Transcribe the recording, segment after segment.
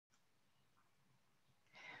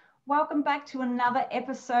Welcome back to another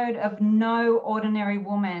episode of No Ordinary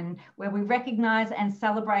Woman, where we recognise and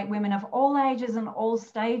celebrate women of all ages and all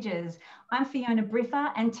stages. I'm Fiona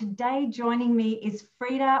Briffa, and today joining me is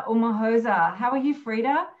Frida Umuhoza. How are you,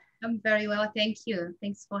 Frida? I'm very well, thank you.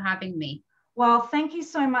 Thanks for having me. Well, thank you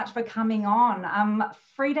so much for coming on.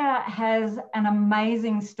 Frida has an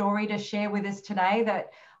amazing story to share with us today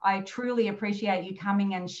that I truly appreciate you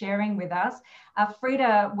coming and sharing with us.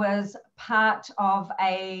 Frida was part of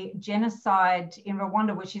a genocide in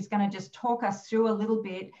Rwanda, which she's going to just talk us through a little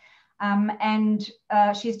bit.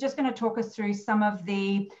 She's just going to talk us through some of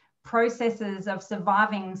the processes of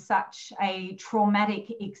surviving such a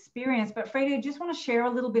traumatic experience. But Frida, I just want to share a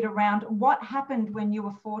little bit around what happened when you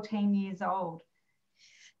were 14 years old.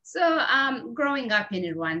 So growing up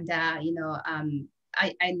in Rwanda,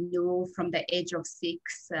 I knew from the age of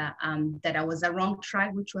 6 that I was a wrong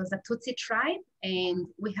tribe, which was a Tutsi tribe. And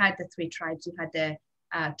we had the three tribes. We had the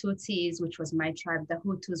Tutsis, which was my tribe, the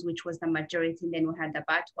Hutus, which was the majority, and then we had the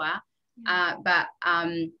Batwa.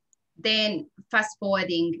 Then fast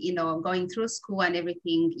forwarding, going through school and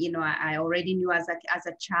everything, I already knew as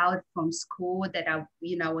a child from school that I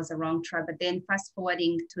was a wrong tribe. But then fast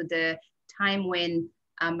forwarding to the time when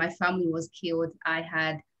my family was killed, I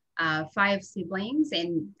had 5 siblings,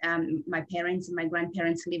 and my parents and my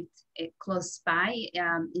grandparents lived close by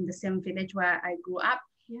in the same village where I grew up.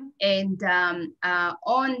 Yeah. And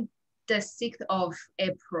on the 6th of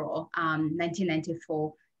April,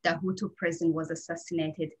 1994, the Hutu president was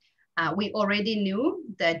assassinated. We already knew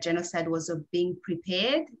that genocide was being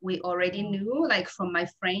prepared. We already knew, like from my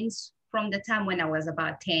friends, from the time when I was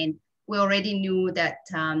about 10, we already knew that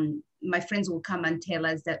my friends will come and tell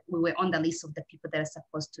us that we were on the list of the people that are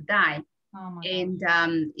supposed to die. And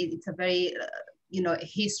it's a very,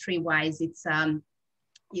 history-wise, it's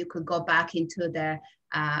you could go back into the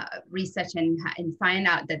research and find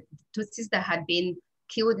out that Tutsis that had been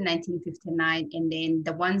killed in 1959, and then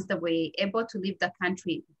the ones that were able to leave the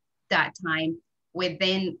country that time were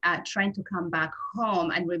then trying to come back home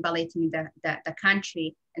and rebelling the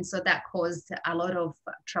country. And so that caused a lot of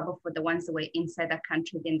trouble for the ones that were inside the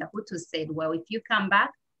country. Then the Hutus said, well, if you come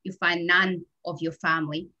back, you find none of your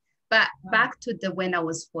family. But back to when I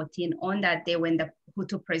was 14, on that day when the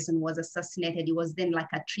Hutu president was assassinated, it was then like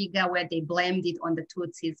a trigger where they blamed it on the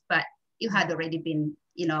Tutsis, but it had already been,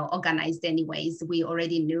 organized anyways. We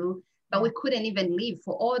already knew. But we couldn't even leave.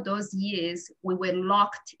 For all those years, we were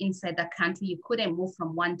locked inside the country. You couldn't move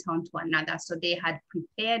from one town to another. So they had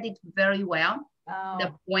prepared it very well, to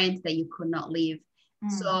the point that you could not leave.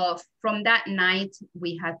 So from that night,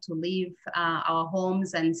 we had to leave our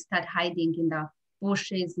homes and start hiding in the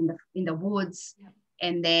bushes, in the woods.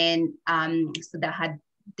 And then, so that had,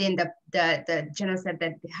 then the genocide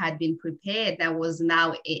that had been prepared, that was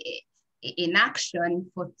now in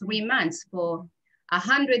action for 3 months, for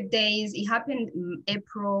 100 days. It happened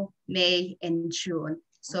April, May, and June.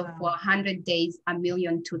 So for 100 days, 1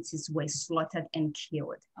 million Tutsis were slaughtered and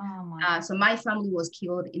killed. So my family was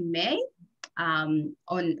killed in May, on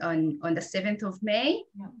the 7th of May.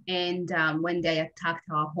 And when they attacked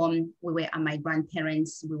our home, we were at my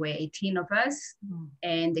grandparents. We were 18 of us,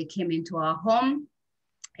 and they came into our home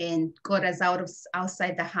and got us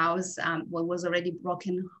outside the house. What was already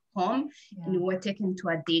broken home, and we were taken to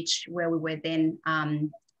a ditch where we were then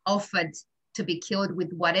offered to be killed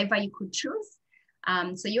with whatever you could choose.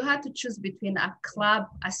 So you had to choose between a club,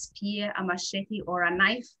 a spear, a machete, or a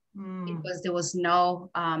knife, because there was no,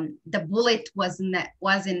 the bullet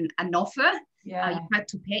wasn't an offer. You had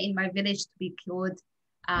to pay. In my village, to be killed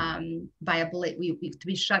by a bullet, to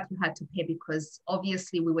be shot, you had to pay, because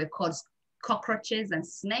obviously we were called cockroaches and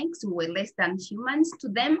snakes. We were less than humans to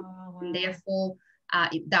them, and therefore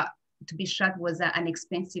that to be shot was an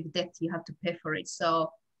expensive death. You have to pay for it. So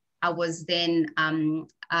I was then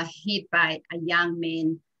hit by a young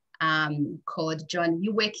man called John.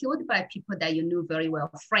 You were killed by people that you knew very well,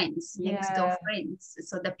 friends, next door friends.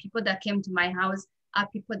 So the people that came to my house are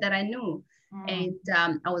people that I knew. And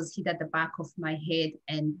I was hit at the back of my head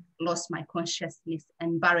and lost my consciousness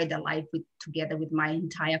and buried alive together with my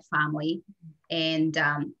entire family. And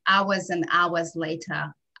hours and hours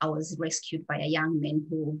later, I was rescued by a young man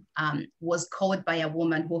who was called by a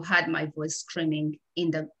woman who heard my voice screaming in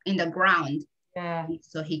the ground.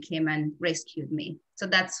 So he came and rescued me. So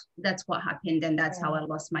that's what happened, and that's how I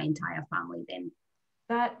lost my entire family then.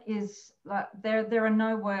 That is, like, there are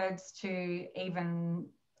no words to even,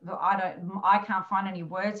 I can't find any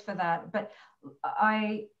words for that. But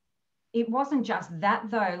it wasn't just that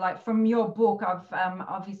though. Like, from your book, I've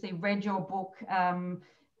obviously read your book,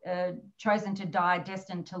 Chosen to Die,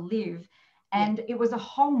 Destined to Live. And it was a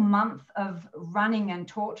whole month of running and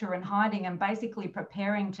torture and hiding and basically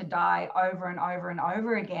preparing to die over and over and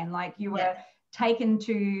over again. Like you were taken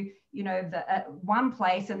to, you know, one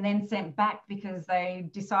place and then sent back because they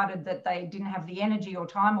decided that they didn't have the energy or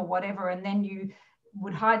time or whatever. And then you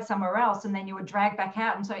would hide somewhere else and then you would drag back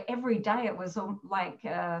out. And so every day it was like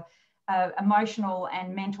emotional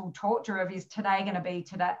and mental torture of, is today going to be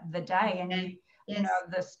the day? And you know,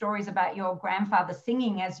 the stories about your grandfather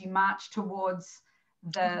singing as you marched towards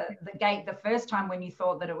the gate the first time when you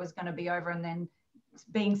thought that it was going to be over, and then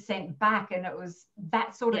being sent back. And it was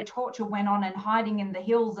that sort of torture went on, and hiding in the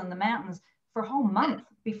hills and the mountains for a whole month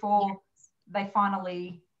before they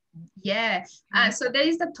finally. So there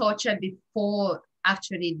is the torture before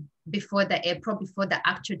the April, before the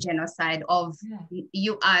actual genocide of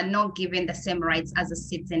you are not given the same rights as a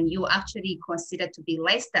citizen. You actually considered to be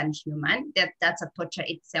less than human. That's a torture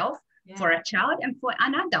itself for a child and for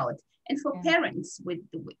an adult and for parents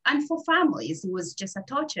and for families. It was just a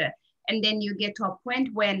torture. And then you get to a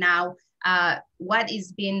point where now what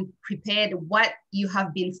is being prepared, what you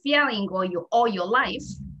have been feeling all your life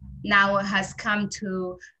now has come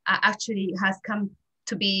to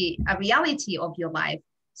be a reality of your life.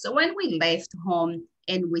 So when we left home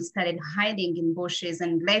and we started hiding in bushes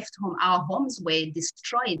and left home, our homes were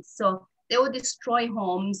destroyed. So they will destroy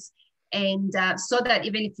homes, and so that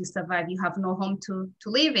even if you survive, you have no home to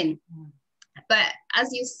live in. But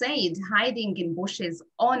as you said, hiding in bushes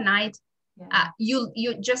all night, you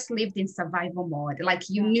just lived in survival mode. Like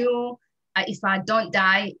you knew, if I don't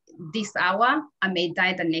die this hour, I may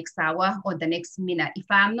die the next hour or the next minute. If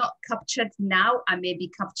I'm not captured now, I may be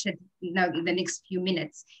captured in the next few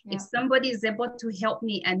minutes. If somebody is able to help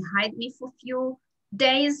me and hide me for a few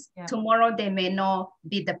days, tomorrow they may not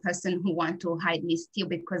be the person who want to hide me still,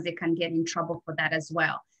 because they can get in trouble for that as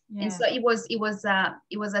well. And so it was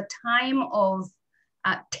a time of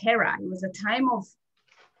terror. It was a time of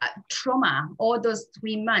trauma. All those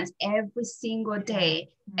 3 months, every single day,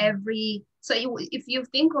 So if you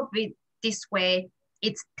think of it this way,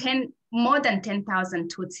 it's more than 10,000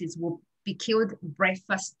 Tutsis will be killed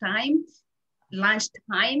breakfast time, lunch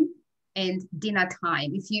time, and dinner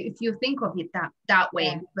time. If you think of it that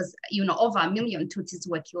way, because over 1 million Tutsis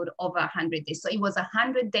were killed over 100 days. So it was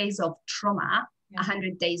 100 days of trauma,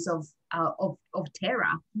 100 days of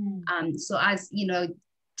terror. So as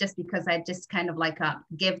just because I just kind of like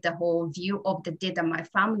gave the whole view of the day that my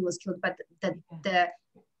family was killed, but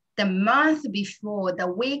the month before, the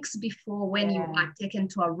weeks before, when you are taken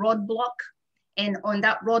to a roadblock, and on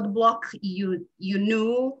that roadblock, you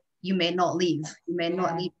knew you may not leave. You may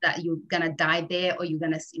not leave, that you're gonna die there, or you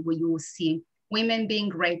will see women being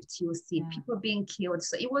raped, you will see people being killed.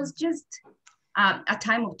 So it was just a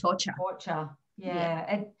time of torture.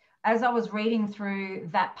 As I was reading through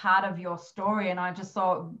that part of your story, and I just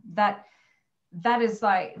thought that is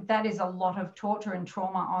a lot of torture and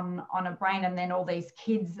trauma on a brain, and then all these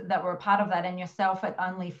kids that were a part of that, and yourself at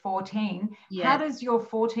only 14. How does your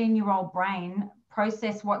 14-year-old brain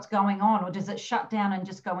process what's going on, or does it shut down and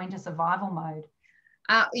just go into survival mode?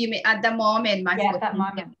 You mean at the moment? At that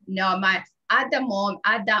moment. No, at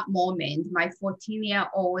that moment, my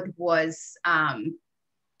 14-year-old was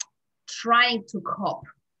trying to cope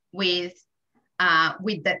with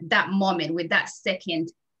that moment, with that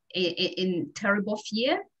second, in terrible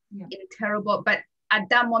fear, but at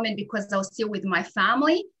that moment, because I was still with my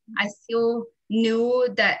family, I still knew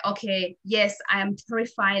that, okay, yes, I am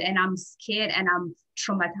terrified and I'm scared and I'm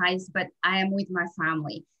traumatized, but I am with my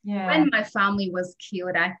family. When my family was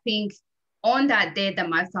killed, I think on that day that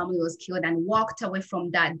my family was killed and walked away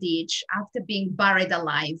from that ditch after being buried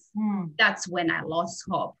alive, that's when I lost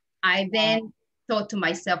hope. I then thought to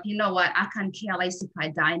myself, you know what, I can't care less if I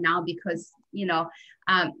die now, because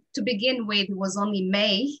to begin with, it was only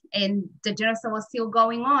May and the genocide was still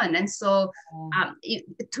going on. And so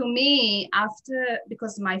to me,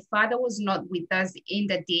 because my father was not with us in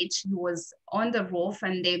the ditch, he was on the roof,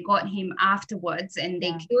 and they got him afterwards and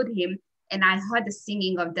they killed him. And I heard the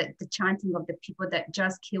singing of the chanting of the people that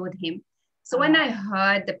just killed him. So when I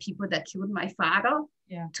heard the people that killed my father,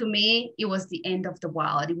 to me, it was the end of the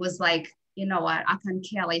world. It was like, you know what, I can't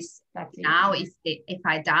care less now if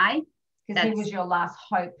I die. Because he was your last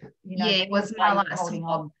hope. It was my last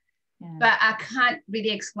hope. But I can't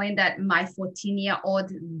really explain that my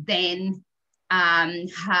 14-year-old then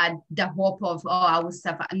had the hope of, I will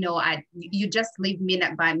survive. No, you just live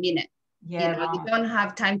minute by minute. You don't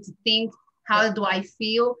have time to think, how do I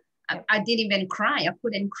feel? I didn't even cry. I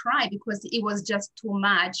couldn't cry because it was just too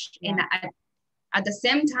much. And at the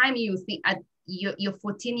same time, you think your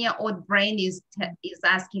 14-year-old brain is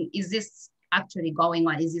asking, is this actually going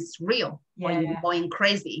on? Is this real? Or you're going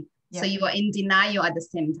crazy? So you are in denial at the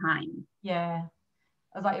same time. Yeah.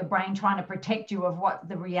 It was like your brain trying to protect you of what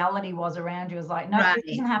the reality was around you. It was like, no, this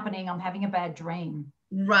isn't happening. I'm having a bad dream.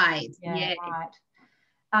 Right. Yeah.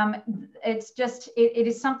 Right. It's just, it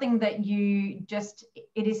is something that you just,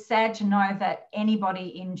 it is sad to know that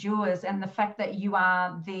anybody endures, and the fact that you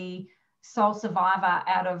are the sole survivor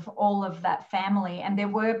out of all of that family. And there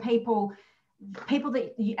were people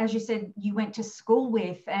that, as you said, you went to school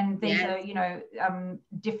with, and these are, you know,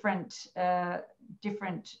 different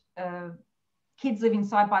kids living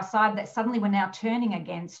side by side that suddenly were now turning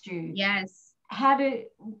against you. Yes. How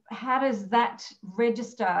does that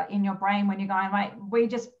register in your brain when you're going, like, we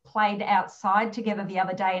just played outside together the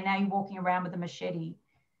other day and now you're walking around with a machete?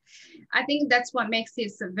 I think that's what makes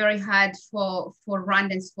it very hard for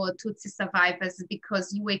Rwandans, for Tutsi survivors,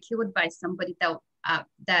 because you were killed by somebody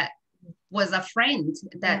that was a friend,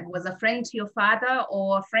 was a friend to your father,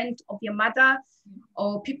 or a friend of your mother,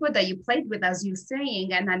 or people that you played with, as you're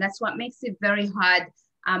saying. And that's what makes it very hard,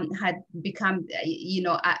 had become, you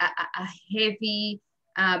know, a heavy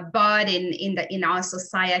burden in our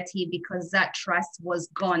society, because that trust was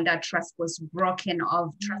gone, that trust was broken,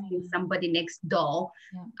 of trusting somebody next door.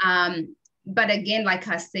 But again, like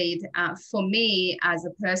I said, for me as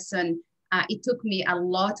a person, it took me a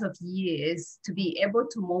lot of years to be able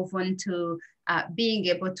to move on to being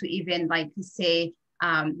able to even, like, say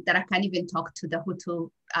that I can't even talk to the Hutu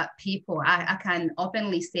people. I can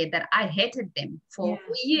openly say that I hated them for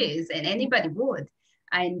years, and anybody would.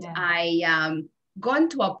 And I gone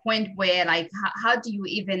to a point where, like, how do you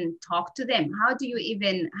even talk to them? How do you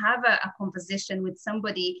even have a conversation with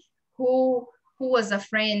somebody who was a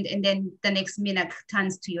friend, and then the next minute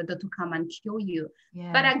turns to your door to come and kill you?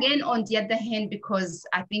 But again, on the other hand, because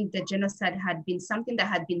I think the genocide had been something that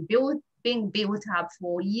had been being built up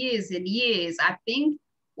for years and years, I think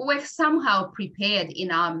we were somehow prepared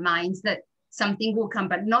in our minds that something will come,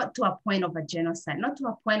 but not to a point of a genocide, not to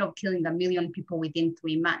a point of killing 1 million people within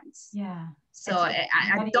 3 months. So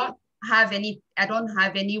I don't have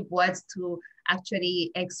any words to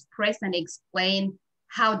actually express and explain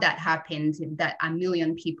how that happened, that 1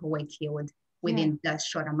 million people were killed within that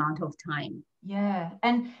short amount of time.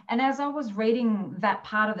 And as I was reading that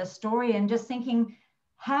part of the story and just thinking,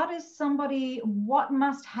 what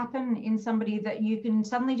must happen in somebody that you can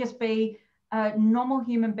suddenly just be a normal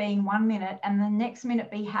human being 1 minute, and the next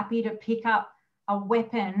minute be happy to pick up a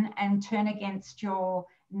weapon and turn against your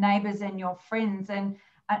neighbors and your friends? And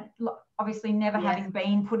obviously never having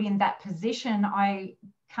been put in that position, I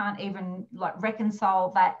can't even, like,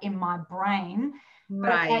 reconcile that in my brain.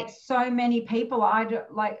 But like so many people,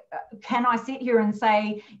 can I sit here and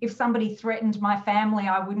say, if somebody threatened my family,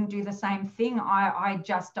 I wouldn't do the same thing? I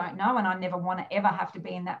just don't know, and I never want to ever have to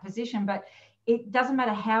be in that position. But it doesn't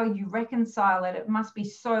matter how you reconcile it. It must be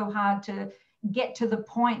so hard to get to the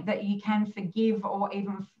point that you can forgive or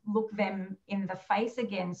even look them in the face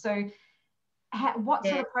again. So what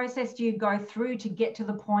sort of process do you go through to get to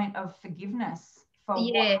the point of forgiveness for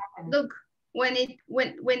what happened? Look, when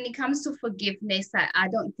it comes to forgiveness, I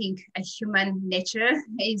don't think a human nature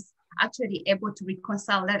is actually able to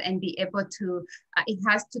reconcile that and be able to, it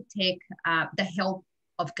has to take the help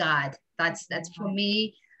of God. That's for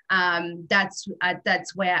me. That's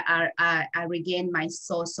where I regain my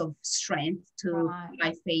source of strength to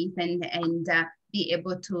my faith, and be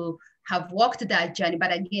able to have walked that journey.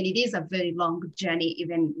 But again, it is a very long journey.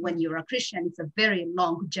 Even when you're a Christian, it's a very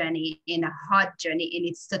long journey and a hard journey, and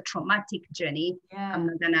it's a traumatic journey. I'm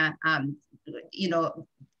not gonna,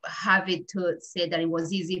 have it to say that it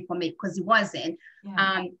was easy for me, because it wasn't.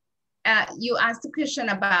 You asked a question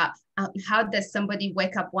about how does somebody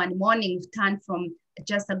wake up one morning, turn from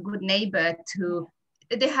just a good neighbor to,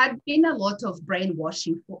 there had been a lot of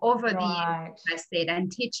brainwashing for over the years, I said,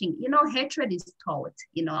 and teaching. Hatred is taught,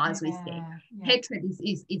 as we say. Hatred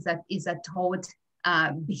is a taught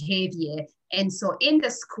behavior. And so in the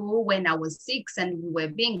school, when I was 6 and we were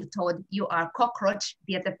being told, you are a cockroach,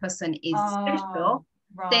 the other person is special,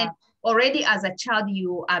 then already as a child,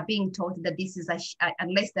 you are being taught that this is a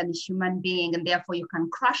less than a human being, and therefore you can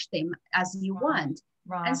crush them as you want.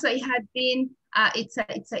 And so it had been, it's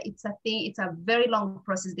a very long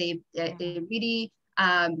process. They really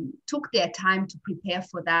took their time to prepare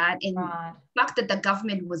for that. And the fact that the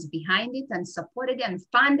government was behind it and supported it and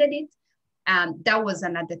funded it, that was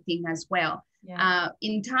another thing as well.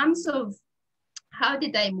 In terms of how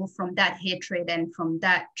did I move from that hatred and from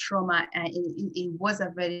that trauma, it was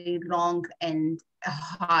a very long and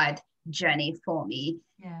hard journey for me.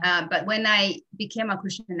 But when I became a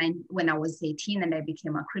Christian, when I was 18 and I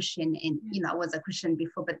became a Christian, and I was a Christian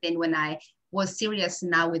before, but then when I was serious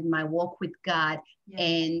now with my walk with God,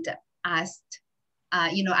 and asked,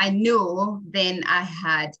 I knew then I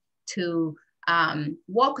had to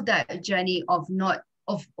walk that journey of not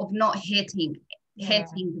hating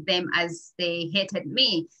them as they hated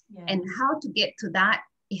me, and how to get to that.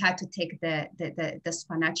 You had to take the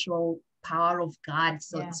supernatural power of God,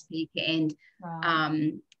 so to speak, and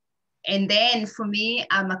then for me,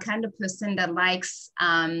 I'm a kind of person that likes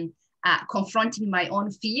confronting my own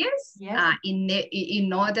fears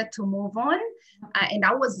in order to move on. And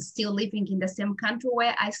I was still living in the same country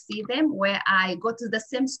where I see them, where I go to the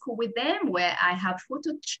same school with them, where I have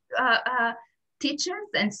photo teachers.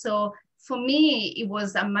 And so for me, it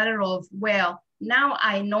was a matter of, well, now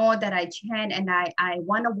I know that I can, and I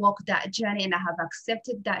want to walk that journey, and I have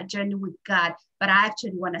accepted that journey with God, but I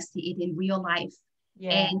actually want to see it in real life.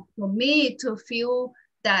 And for me to feel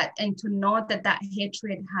that and to know that that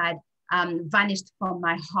hatred had vanished from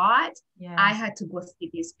my heart, I had to go see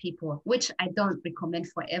these people, which I don't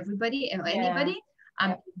recommend for everybody or anybody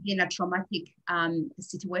in a traumatic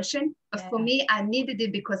situation. But for me, I needed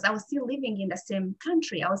it because I was still living in the same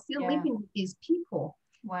country. I was still living with these people.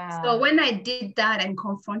 Wow. So when I did that and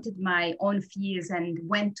confronted my own fears and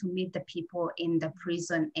went to meet the people in the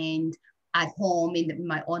prison and at home in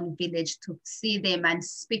my own village to see them and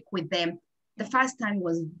speak with them, the first time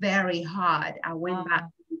was very hard. I went back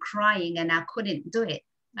crying and I couldn't do it.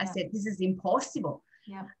 I said, this is impossible.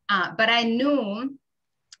 But I knew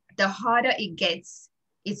the harder it gets,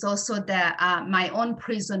 it's also that my own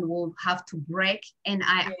prison will have to break, and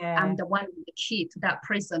I'm the one with the key to that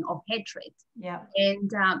prison of hatred.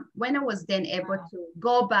 And when I was then able to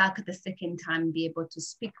go back the second time, be able to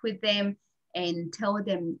speak with them and tell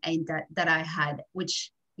them that I had,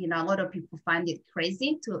 which, a lot of people find it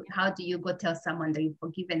crazy to, how do you go tell someone that you've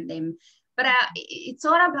forgiven them? But it's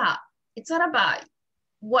all about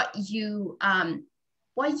what you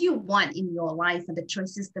want in your life and the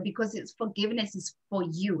choices, because forgiveness is for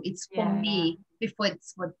you. It's for me before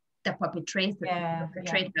it's for the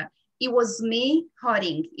perpetrator. It was me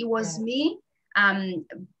hurting. It was me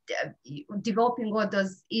developing all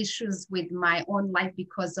those issues with my own life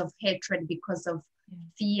because of hatred, because of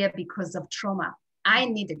fear, because of trauma. I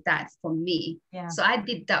needed that for me. So I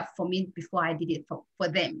did that for me before I did it for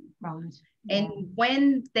them. And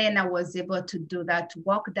when then I was able to do that, to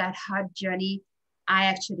walk that hard journey, I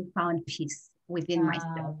actually found peace within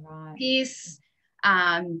myself. Peace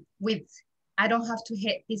with, I don't have to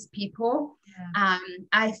hate these people.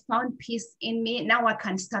 I found peace in me. Now I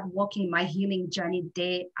can start walking my healing journey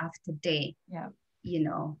day after day.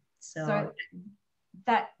 So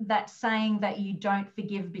that saying that you don't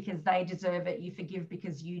forgive because they deserve it, you forgive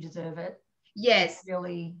because you deserve it. Yes,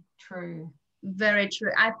 really true. Very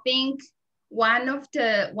true. I think one of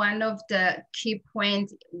the key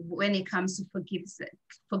points when it comes to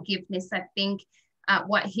forgiveness, I think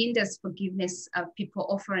what hinders forgiveness of people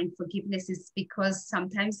offering forgiveness is because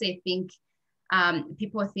sometimes they think,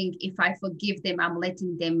 people think, if I forgive them, I'm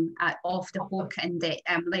letting them off the hook, and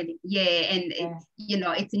I'm letting,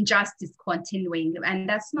 it's injustice continuing. And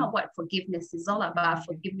that's not what forgiveness is all about.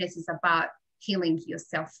 Forgiveness is about healing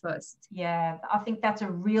yourself first. I think that's a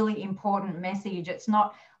really important message. It's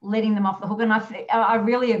not letting them off the hook. And I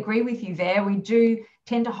really agree with you there. We do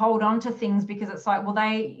tend to hold on to things because it's like, well,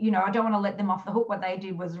 they, I don't want to let them off the hook. What they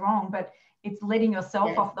did was wrong, but it's letting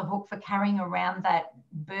yourself off the hook for carrying around that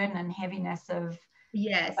burden and heaviness of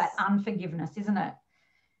that unforgiveness, isn't it?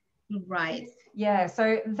 Right.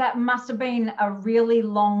 So that must have been a really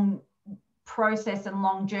long process and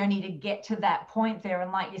long journey to get to that point there.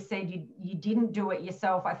 And like you said, you didn't do it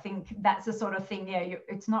yourself. I think that's the sort of thing,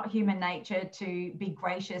 it's not human nature to be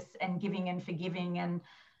gracious and giving and forgiving. And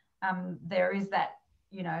there is that,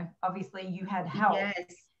 obviously you had help.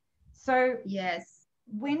 So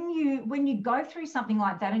when you go through something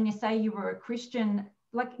like that and you say you were a Christian,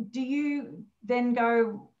 like, do you then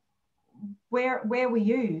go, where were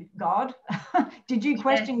you, God? Did you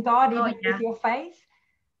question God even with your faith?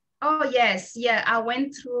 Oh, yes. I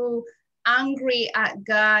went through angry at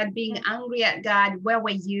God, being angry at God. Where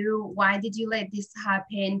were you? Why did you let this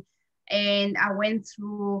happen? And I went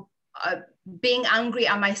through being angry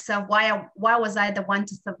at myself. Why was I the one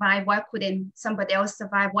to survive? Why couldn't somebody else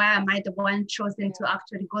survive? Why am I the one chosen to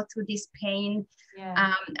actually go through this pain?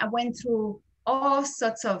 I went through all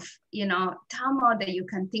sorts of, turmoil that you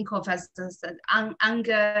can think of as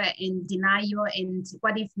anger and denial, and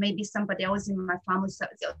what if maybe somebody else in my family. So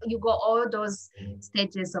you go all those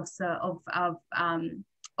stages of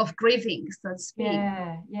of grieving, so to speak.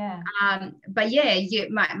 Yeah. But yeah,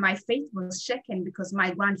 my faith was shaken because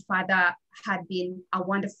my grandfather had been a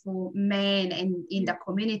wonderful man and in the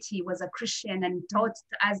community, was a Christian and taught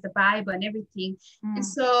us the Bible and everything. And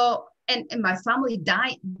so, and my family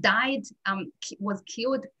died, was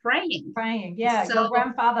killed praying. Yeah. So, your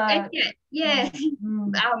grandfather.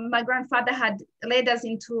 My grandfather had led us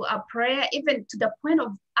into a prayer, even to the point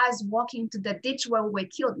of us walking to the ditch where we were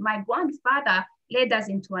killed. My grandfather led us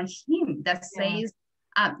into a hymn that says,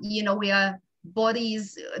 we are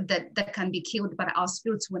bodies that can be killed, but our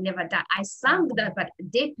spirits will never die. I sang that, but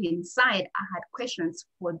deep inside, I had questions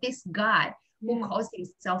for this God who calls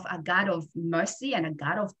himself a God of mercy and a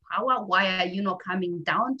God of power. Why are you not coming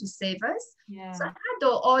down to save us? So I had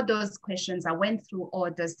all those questions. I went through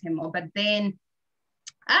all those demos, but then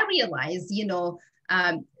I realized,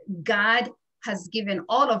 God has given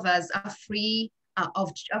all of us a free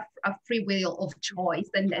will of choice,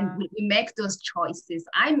 and we make those choices.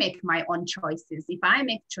 I make my own choices. If I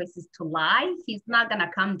make choices to lie, he's not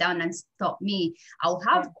gonna come down and stop me. I'll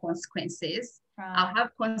have consequences. I'll have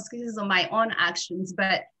consequences on my own actions,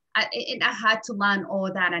 but I had to learn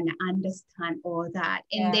all that and understand all that.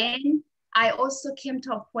 And then I also came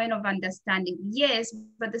to a point of understanding, yes,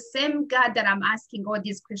 but the same God that I'm asking all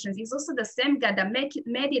these questions is also the same God that made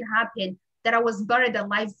it happen, that I was buried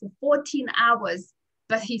alive for 14 hours,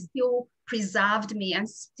 but he still preserved me and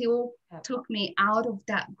still took me out of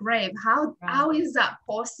that grave. How is that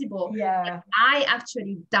possible? I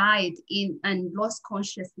actually died and lost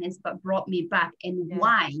consciousness, but brought me back. And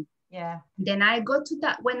why? Then when I got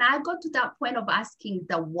to that point of asking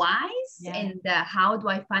the whys and the how do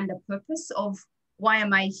I find the purpose of why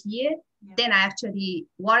am I here? Then I actually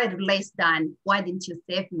worried less than why didn't you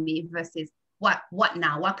save me versus what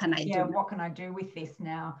now? What can I do? What can I do with this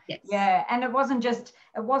now? Yes. And it wasn't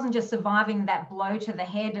just surviving that blow to the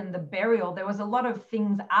head and the burial. There was a lot of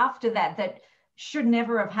things after that should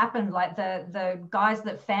never have happened, like the guys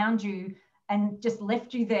that found you and just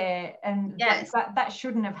left you there, and that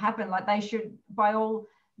shouldn't have happened. Like, they should, by all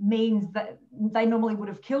means, that they normally would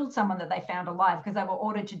have killed someone that they found alive because they were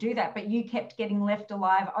ordered to do that, but you kept getting left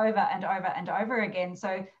alive over and over and over again.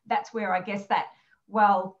 So that's where I guess that,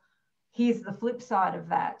 well, here's the flip side of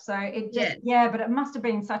that. So it just, but it must have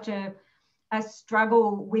been such a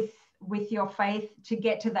struggle with your faith to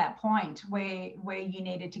get to that point where you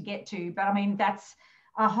needed to get to. But I mean, that's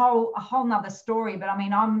a whole nother story. But I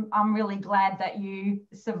mean, I'm really glad that you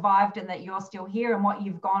survived and that you're still here, and what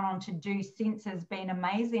you've gone on to do since has been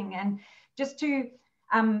amazing. And just to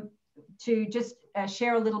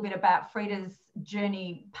share a little bit about Frida's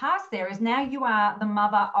journey past there is now you are the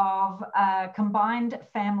mother of a combined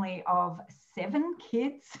family of 7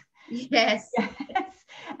 kids. Yes.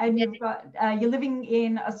 And you've got you're living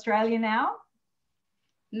in Australia now?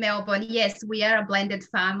 Melbourne. Yes, we are a blended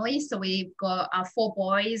family. So we've got 4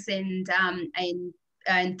 boys and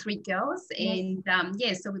 3 girls. And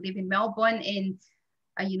so we live in Melbourne in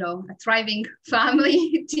a thriving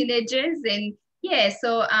family, teenagers.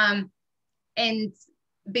 And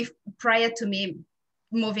prior to me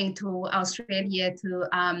moving to Australia, to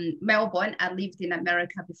Melbourne, I lived in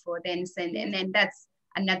America before then. And that's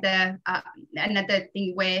another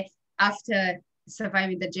thing where after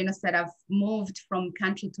surviving the genocide, I've moved from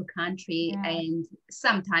country to country, and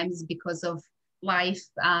sometimes because of life,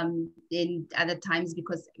 and other times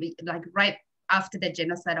because right after the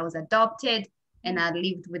genocide, I was adopted. And I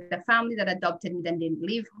lived with the family that adopted me, then didn't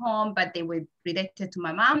leave home, but they were related to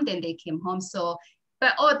my mom, then they came home. So,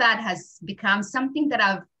 but all that has become something that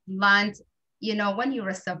I've learned, when you're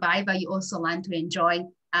a survivor, you also learn to enjoy,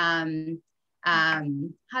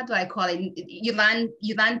 how do I call it? You learn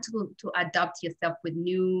to adapt yourself with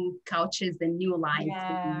new cultures and new lives.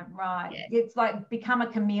 Right. It's like become a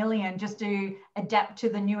chameleon, just to adapt to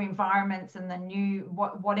the new environments and the new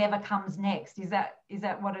whatever comes next. Is that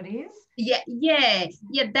what it is? Yeah,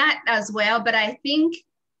 that as well. But I think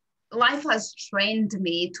life has trained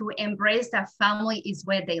me to embrace that family is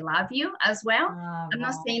where they love you as well. I'm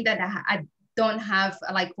not saying that I don't have,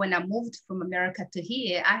 like, when I moved from America to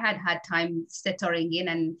here, I had time settling in,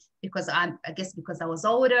 and because I guess because I was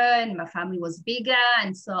older and my family was bigger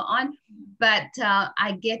and so on, but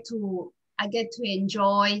I get to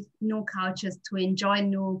enjoy new cultures, to enjoy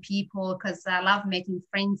new people, because I love making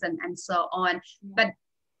friends and so on. But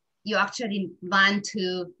you actually learn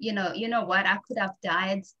to, you know what, I could have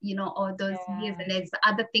died, all those years, and there's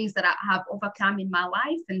other things that I have overcome in my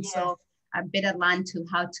life, and so I better learn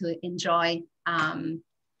how to enjoy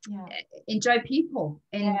people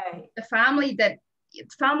and the family.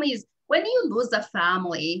 Family is, when you lose a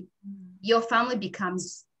family, your family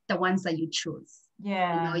becomes the ones that you choose.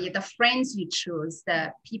 Yeah. The friends you choose,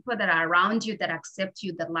 the people that are around you, that accept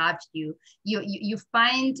you, that love you. You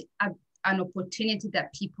find an opportunity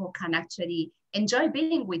that people can actually enjoy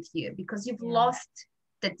being with you because you've lost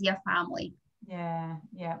the dear family. Yeah,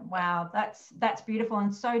 yeah. Wow, that's beautiful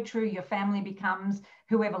and so true. Your family becomes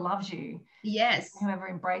whoever loves you. Yes. Whoever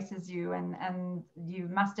embraces you, and you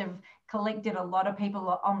must have collected a lot of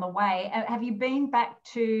people on the way. Have you been back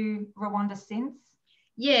to Rwanda since?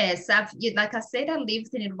 Yes, like I said, I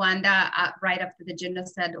lived in Rwanda right after the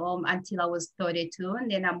genocide until I was 32,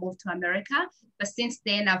 and then I moved to America. But since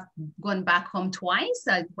then, I've gone back home twice.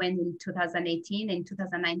 I went in 2018 and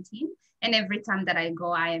 2019. And every time that I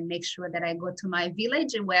go, I make sure that I go to my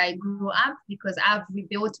village where I grew up because I've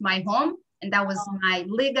rebuilt my home. And that was my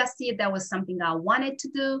legacy. That was something I wanted to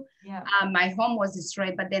do. Yeah. My home was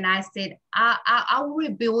destroyed, but then I said, I'll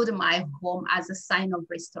rebuild my home as a sign of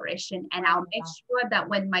restoration. And I'll make sure that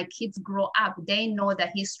when my kids grow up, they know the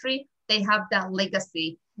history, they have that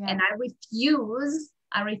legacy. And I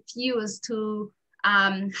refuse to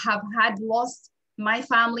have had lost my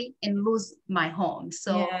family and lose my home.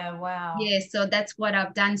 So so that's what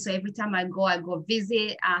I've done. So every time I go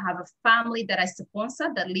visit. I have a family that I sponsor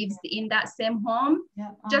that lives in that same home,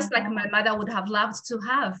 just like my mother would have loved to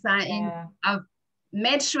have. And I've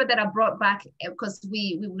made sure that I brought back, because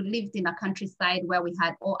we lived in a countryside where we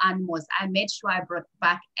had all animals. I made sure I brought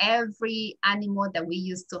back every animal that we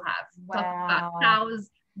used to have. Talk about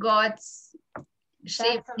cows, goats,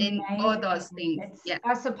 sheep, and all those things.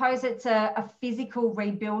 I suppose it's a physical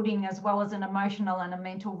rebuilding as well as an emotional and a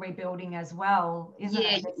mental rebuilding as well, isn't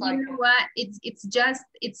it? It's you know what?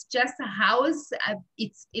 It's just a house.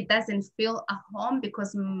 It doesn't feel a home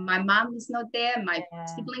because my mom is not there, my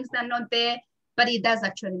siblings are not there. But it does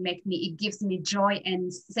actually it gives me joy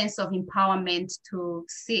and sense of empowerment to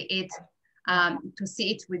see it. To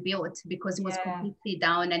see it rebuilt, because it was completely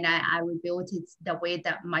down, and I rebuilt it the way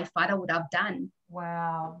that my father would have done.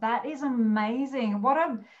 Wow, that is amazing. What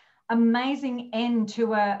an amazing end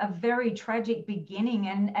to a very tragic beginning,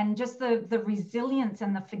 and just the resilience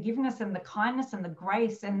and the forgiveness and the kindness and the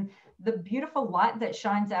grace and the beautiful light that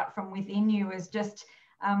shines out from within you is just,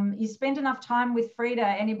 you spend enough time with Frida,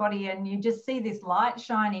 anybody, and you just see this light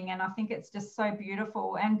shining, and I think it's just so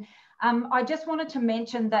beautiful. And I just wanted to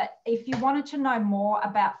mention that if you wanted to know more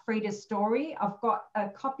about Frida's story, I've got a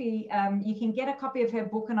copy. You can get a copy of her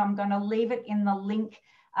book, and I'm going to leave it in the link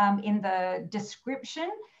in the description.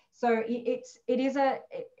 So it's a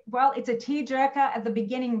tearjerker at the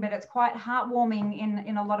beginning, but it's quite heartwarming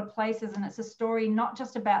in a lot of places. And it's a story not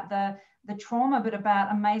just about the trauma, but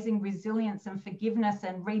about amazing resilience and forgiveness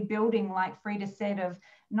and rebuilding, like Frida said, of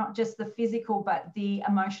not just the physical, but the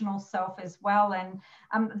emotional self as well. And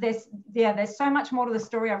there's so much more to the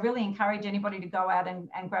story. I really encourage anybody to go out and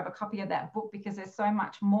grab a copy of that book, because there's so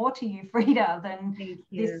much more to you, Frida, than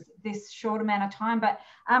this short amount of time. But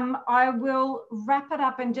I will wrap it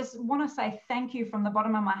up and just want to say thank you from the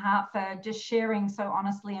bottom of my heart for just sharing so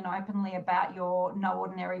honestly and openly about your No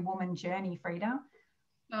Ordinary Woman journey, Frida.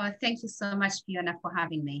 Oh, thank you so much, Fiona, for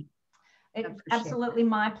having me. It's absolutely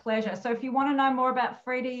my pleasure. So if you want to know more about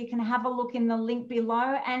Frida, you can have a look in the link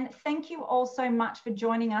below. And thank you all so much for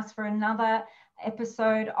joining us for another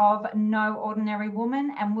episode of No Ordinary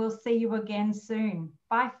Woman. And we'll see you again soon.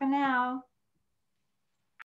 Bye for now.